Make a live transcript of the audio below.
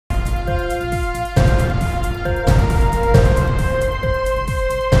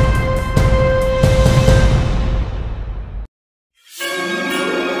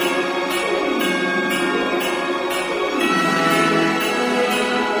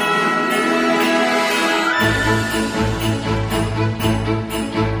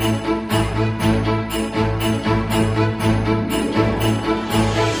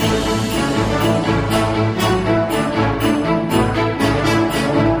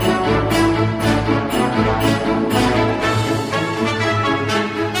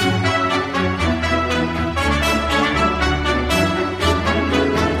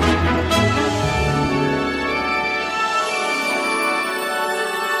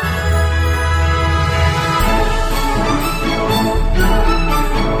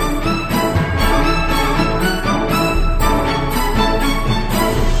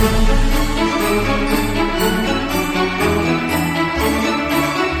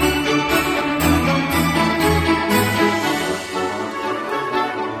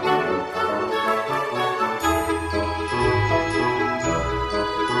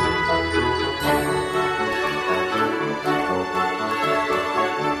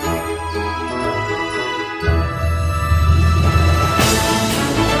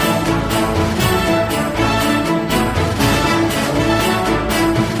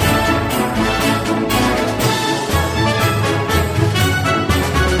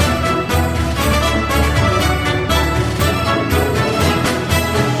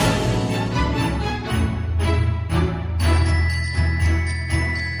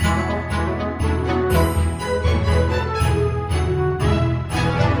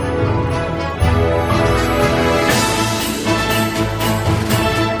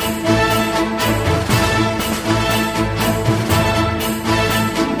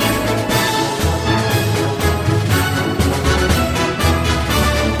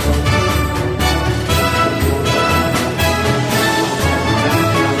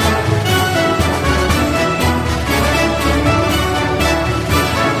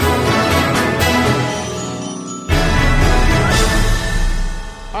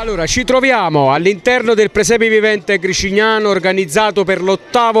Allora, ci troviamo all'interno del Presepe Vivente Gricignano, organizzato per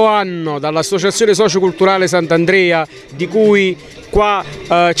l'8º anno dall'Associazione Socioculturale Sant'Andrea, di cui qua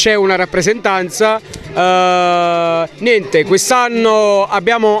c'è una rappresentanza. Niente, quest'anno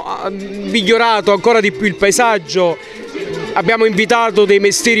abbiamo migliorato ancora di più il paesaggio, abbiamo invitato dei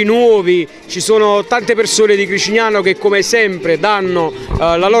mestieri nuovi, ci sono tante persone di Gricignano che come sempre danno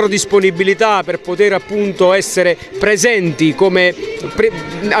la loro disponibilità per poter appunto essere presenti come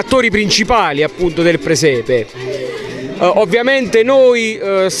attori principali appunto del presepe. Ovviamente noi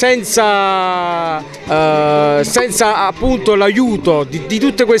senza appunto l'aiuto di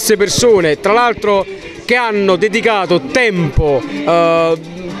tutte queste persone, tra l'altro che hanno dedicato tempo,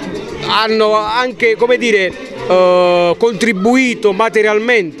 hanno anche, come dire, contribuito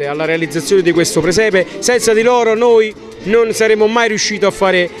materialmente alla realizzazione di questo presepe, senza di loro noi non saremmo mai riusciti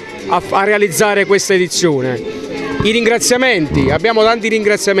a realizzare questa edizione. I ringraziamenti, abbiamo tanti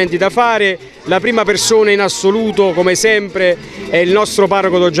ringraziamenti da fare. La prima persona in assoluto, come sempre, è il nostro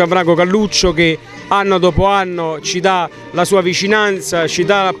parroco Don Gianfranco Calluccio, che anno dopo anno ci dà la sua vicinanza, ci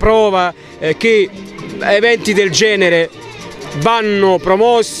dà la prova che eventi del genere vanno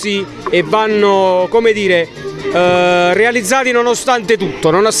promossi e vanno, come dire, realizzati nonostante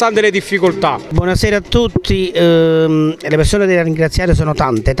tutto, nonostante le difficoltà. Buonasera a tutti, le persone da ringraziare sono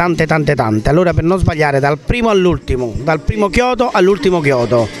tante. Allora, per non sbagliare, dal primo all'ultimo, dal primo chiodo all'ultimo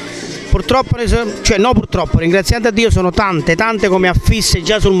chiodo, purtroppo, cioè no purtroppo, ringraziando a Dio, sono tante come affisse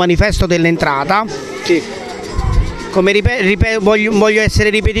già sul manifesto dell'entrata. Sì. Come voglio essere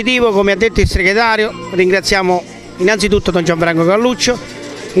ripetitivo, come ha detto il segretario, ringraziamo innanzitutto Don Gianfranco Calluccio,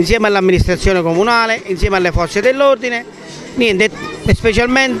 insieme all'amministrazione comunale, insieme alle forze dell'ordine, niente,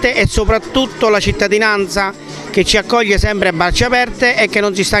 specialmente e soprattutto la cittadinanza che ci accoglie sempre a braccia aperte e che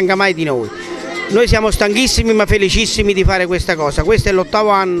non si stanca mai di noi. Noi siamo stanchissimi ma felicissimi di fare questa cosa. Questo è l'8º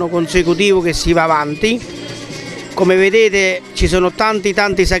anno consecutivo che si va avanti. Come vedete ci sono tanti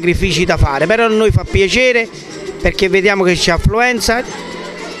sacrifici da fare, però a noi fa piacere perché vediamo che c'è affluenza,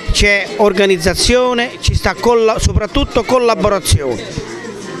 c'è organizzazione, ci sta soprattutto collaborazione.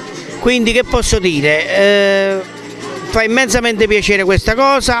 Quindi che posso dire? Fa immensamente piacere questa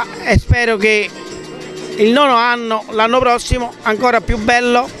cosa e spero che il 9º anno, l'anno prossimo, ancora più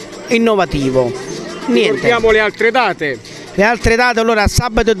bello, innovativo. Niente. Ricordiamo le altre date. Le altre date, allora,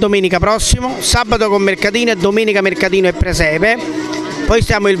 sabato e domenica prossimo, sabato con mercatino e domenica mercatino e presepe, poi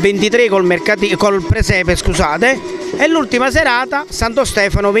stiamo il 23 col presepe, scusate, e l'ultima serata, Santo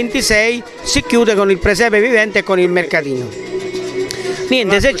Stefano 26, si chiude con il Presepe Vivente e con il mercatino.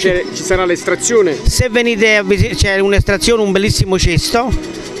 Niente, se ci sarà l'estrazione. Se venite a visitare, c'è un'estrazione, un bellissimo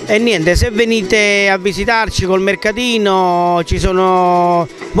cesto. E niente, se venite a visitarci col mercatino ci sono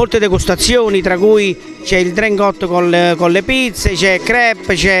molte degustazioni, tra cui c'è il drink hot con le pizze, c'è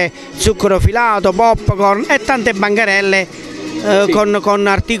crepe, c'è zucchero filato, popcorn e tante bancarelle sì, con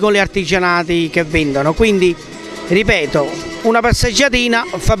articoli artigianati che vendono. Quindi, ripeto, una passeggiatina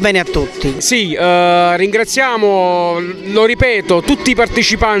fa bene a tutti. Sì, ringraziamo, lo ripeto, tutti i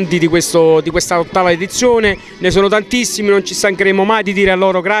partecipanti di questa 8ª edizione, ne sono tantissimi, non ci stancheremo mai di dire a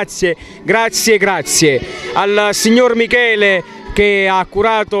loro grazie. Al signor Michele che ha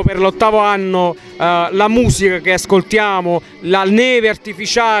curato per l'8º anno la musica che ascoltiamo, la neve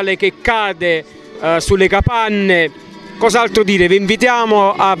artificiale che cade sulle capanne. Cos'altro dire? Vi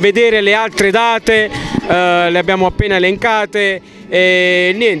invitiamo a vedere le altre date, le abbiamo appena elencate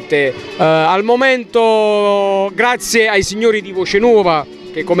e niente, al momento grazie ai signori di Voce Nuova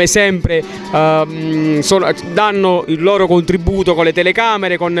che come sempre danno il loro contributo con le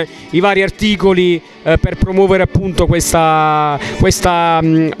telecamere, con i vari articoli per promuovere appunto questa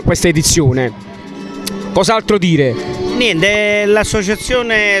edizione. Cos'altro dire? Niente,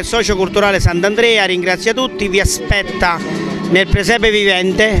 l'associazione socioculturale Sant'Andrea ringrazia tutti, vi aspetta nel Presepe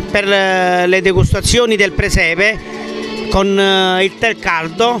Vivente per le degustazioni del presepe con il tè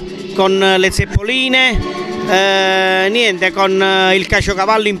caldo, con le zeppoline, niente, con il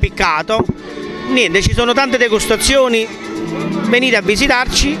caciocavallo impiccato. Niente, ci sono tante degustazioni, venite a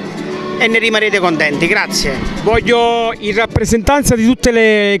visitarci e ne rimarrete contenti. Grazie. Voglio, in rappresentanza di tutte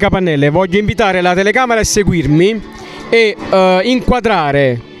le capannelle, voglio invitare la telecamera a seguirmi e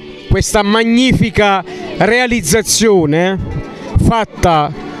inquadrare questa magnifica realizzazione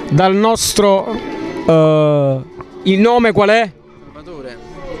fatta dal nostro, il nome qual è? Salvatore.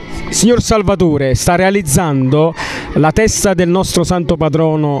 Il signor Salvatore sta realizzando la testa del nostro santo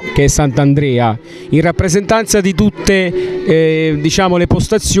patrono che è Sant'Andrea, in rappresentanza di tutte diciamo, le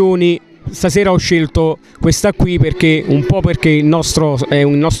postazioni stasera ho scelto questa qui perché un po' perché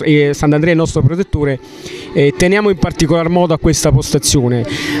Sant'Andrea è il nostro protettore, teniamo in particolar modo a questa postazione.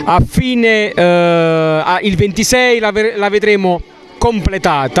 A fine il 26 la vedremo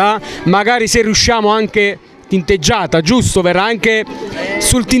completata, magari se riusciamo anche tinteggiata, giusto? Verrà anche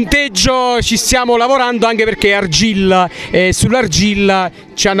sul tinteggio, ci stiamo lavorando, anche perché è argilla, sull'argilla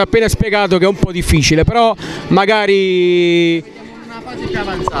ci hanno appena spiegato che è un po' difficile, però magari una fase più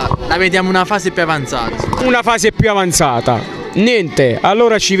avanzata. La vediamo una fase più avanzata. Una fase più avanzata. Niente,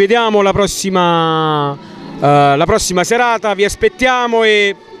 allora ci vediamo la prossima serata, vi aspettiamo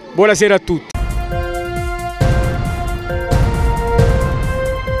e buonasera a tutti.